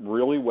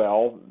really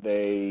well.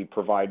 They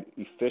provide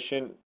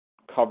efficient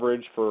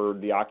coverage for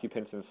the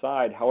occupants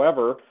inside.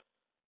 However,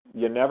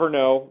 you never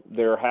know.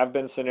 There have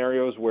been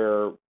scenarios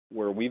where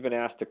we've been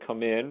asked to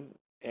come in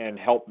and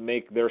help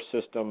make their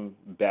system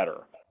better,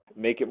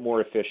 make it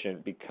more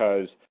efficient,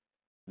 because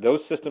those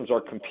systems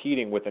are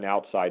competing with an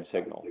outside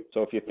signal.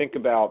 So if you think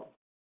about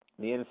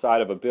the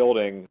inside of a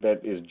building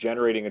that is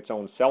generating its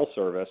own cell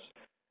service,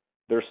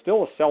 there's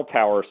still a cell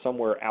tower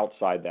somewhere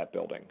outside that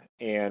building.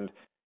 And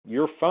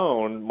your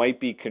phone might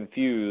be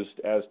confused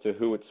as to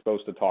who it's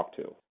supposed to talk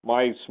to.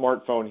 My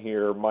smartphone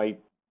here might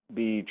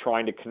be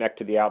trying to connect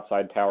to the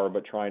outside tower,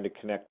 but trying to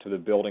connect to the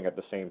building at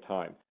the same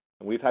time.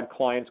 And we've had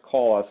clients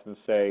call us and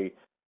say,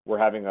 we're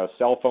having a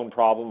cell phone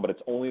problem, but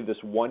it's only this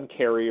one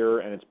carrier,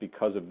 and it's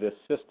because of this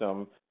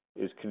system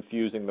is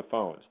confusing the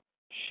phones.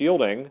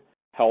 Shielding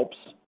helps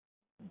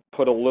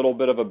put a little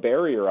bit of a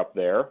barrier up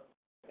there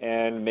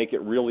and make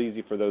it real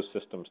easy for those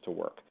systems to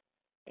work.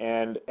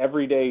 And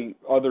everyday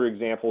other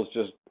examples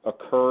just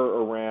occur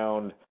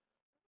around,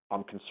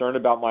 I'm concerned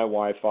about my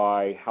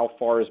Wi-Fi, how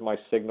far is my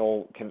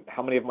signal,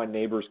 how many of my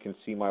neighbors can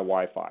see my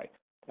Wi-Fi?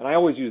 And I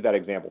always use that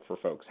example for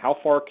folks. How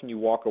far can you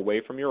walk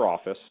away from your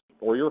office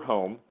or your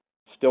home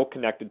still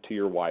connected to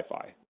your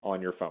Wi-Fi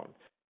on your phone?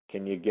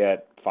 Can you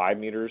get 5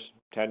 meters,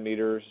 10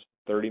 meters,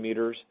 30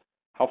 meters?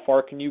 How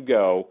far can you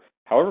go?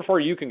 However far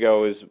you can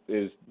go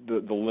is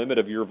the limit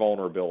of your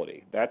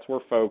vulnerability. That's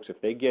where folks,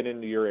 if they get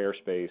into your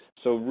airspace,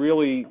 so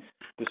really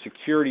the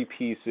security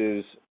piece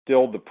is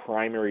still the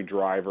primary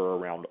driver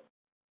around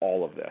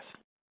all of this.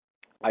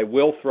 I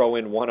will throw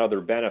in one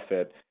other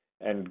benefit,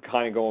 and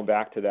kind of going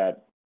back to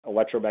that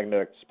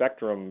electromagnetic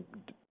spectrum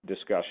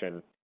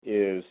discussion,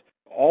 is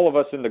all of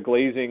us in the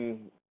glazing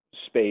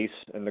space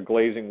and the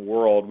glazing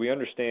world, we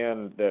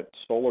understand that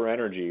solar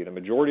energy, the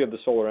majority of the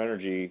solar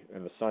energy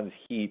and the sun's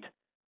heat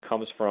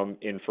comes from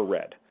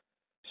infrared.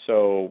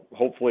 So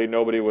hopefully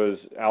nobody was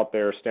out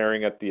there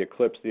staring at the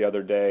eclipse the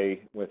other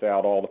day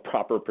without all the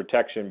proper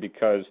protection,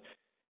 because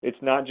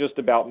it's not just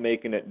about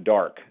making it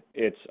dark.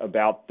 It's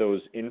about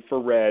those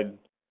infrared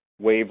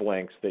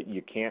wavelengths that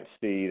you can't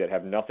see, that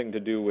have nothing to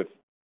do with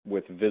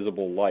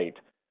visible light.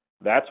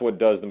 That's what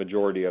does the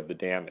majority of the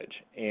damage.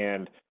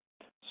 And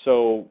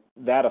so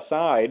that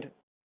aside,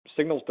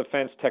 Signals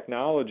Defense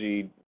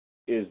Technology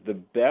is the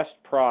best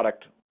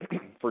product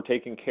for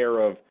taking care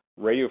of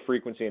radio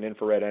frequency and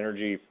infrared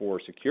energy for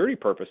security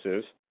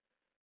purposes.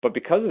 But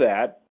because of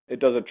that, it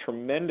does a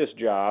tremendous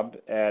job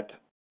at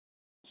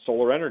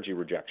solar energy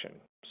rejection.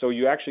 So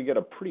you actually get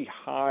a pretty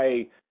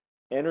high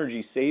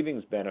energy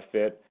savings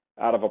benefit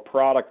out of a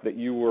product that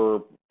you were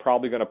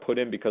probably going to put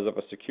in because of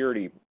a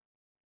security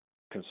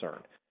concern.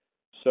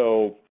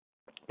 So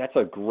that's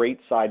a great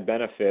side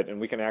benefit, and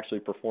we can actually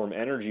perform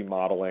energy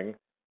modeling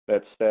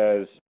that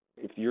says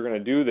if you're going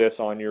to do this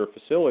on your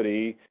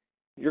facility,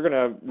 you're going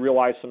to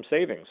realize some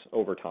savings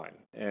over time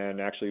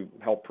and actually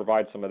help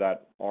provide some of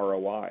that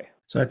ROI.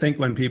 So I think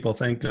when people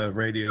think of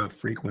radio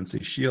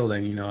frequency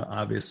shielding,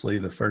 obviously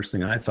the first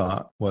thing I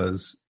thought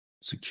was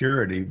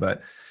security,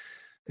 but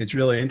it's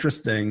really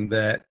interesting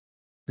that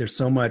there's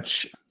so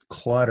much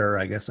clutter,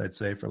 I guess I'd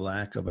say, for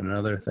lack of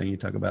another thing. You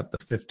talk about the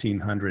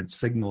 1,500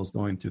 signals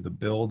going through the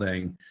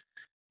building,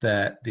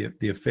 that the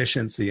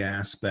efficiency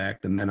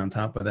aspect, and then on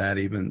top of that,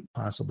 even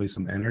possibly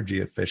some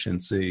energy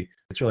efficiency.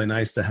 It's really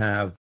nice to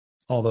have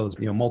all those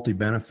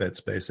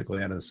multi-benefits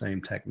basically out of the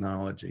same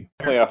technology.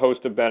 Definitely a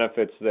host of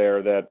benefits there,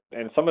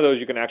 and some of those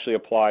you can actually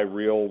apply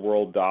real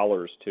world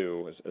dollars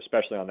to,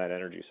 especially on that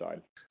energy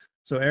side.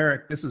 So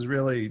Eric, this is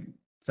really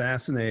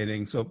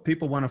fascinating. So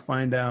people want to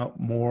find out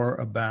more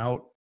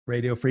about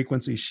radio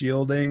frequency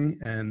shielding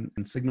and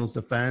signals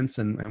defense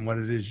and what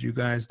it is you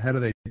guys, how do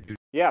they do?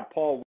 Yeah,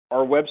 Paul,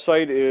 our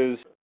website is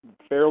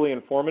fairly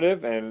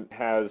informative and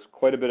has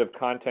quite a bit of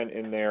content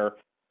in there.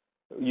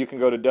 You can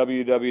go to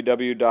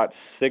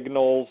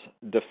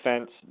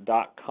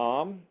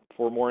www.signalsdefense.com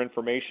for more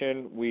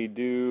information. We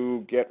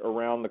do get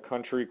around the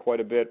country quite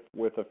a bit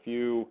with a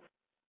few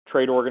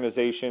trade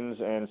organizations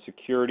and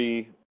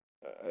security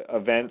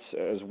events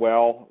as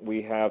well.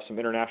 We have some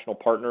international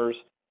partners.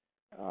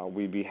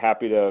 We'd be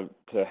happy to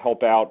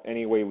help out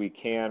any way we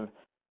can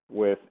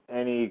with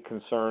any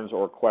concerns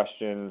or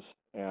questions.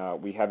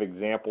 We have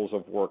examples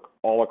of work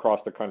all across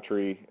the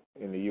country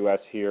in the U.S.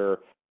 here,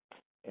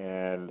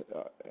 and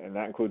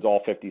that includes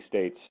all 50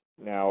 states.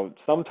 Now,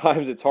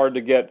 sometimes it's hard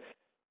to get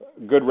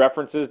good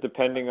references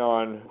depending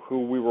on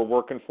who we were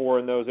working for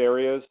in those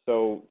areas,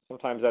 so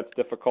sometimes that's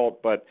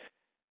difficult, but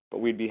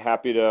we'd be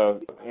happy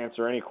to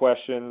answer any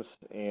questions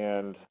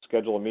and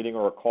schedule a meeting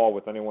or a call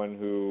with anyone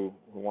who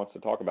wants to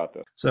talk about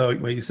this. So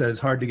what you said is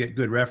hard to get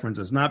good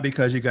references, not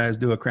because you guys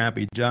do a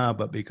crappy job,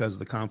 but because of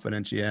the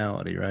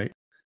confidentiality, right?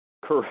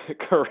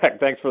 Correct.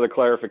 Thanks for the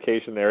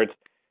clarification there. It's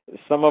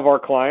some of our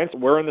clients,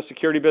 we're in the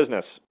security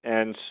business,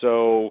 and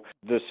so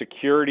the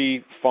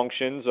security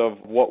functions of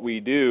what we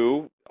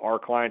do, our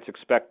clients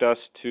expect us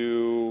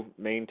to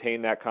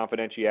maintain that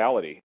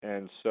confidentiality.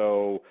 And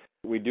so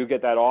we do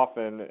get that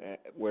often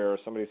where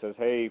somebody says,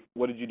 hey,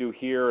 what did you do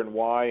here and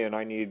why? And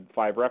I need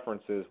 5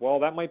 references. Well,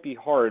 that might be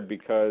hard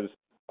because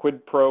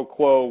quid pro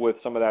quo with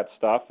some of that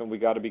stuff, and we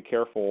got to be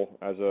careful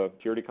as a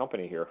security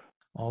company here.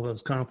 All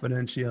those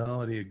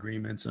confidentiality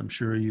agreements, I'm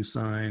sure you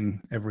sign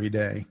every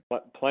day.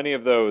 Plenty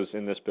of those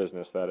in this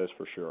business, that is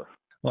for sure.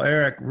 Well,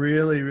 Eric,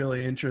 really,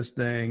 really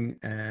interesting,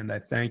 and I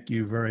thank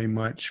you very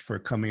much for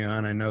coming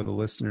on. I know the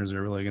listeners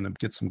are really going to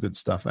get some good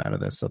stuff out of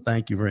this, so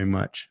thank you very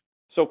much.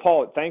 So,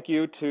 Paul, thank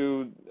you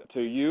to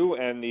you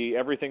and the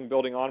Everything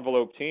Building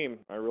Envelope team.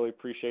 I really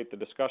appreciate the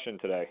discussion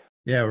today.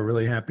 Yeah, we're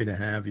really happy to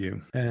have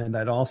you. And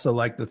I'd also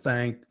like to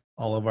thank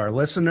all of our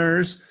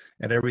listeners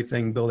at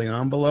Everything Building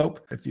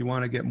Envelope. If you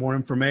want to get more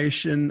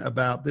information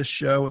about this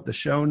show with the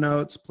show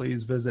notes,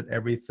 please visit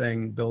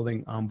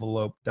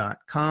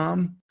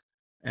everythingbuildingenvelope.com.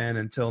 And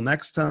until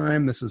next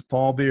time, this is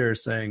Paul Beer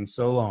saying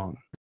so long.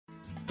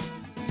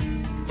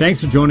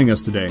 Thanks for joining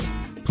us today.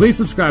 Please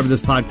subscribe to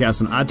this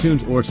podcast on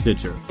iTunes or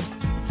Stitcher.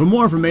 For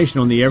more information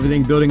on the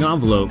Everything Building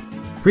Envelope,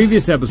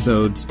 previous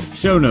episodes,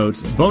 show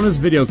notes, bonus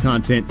video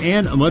content,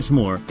 and much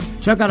more,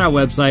 check out our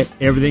website,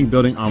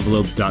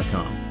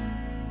 everythingbuildingenvelope.com.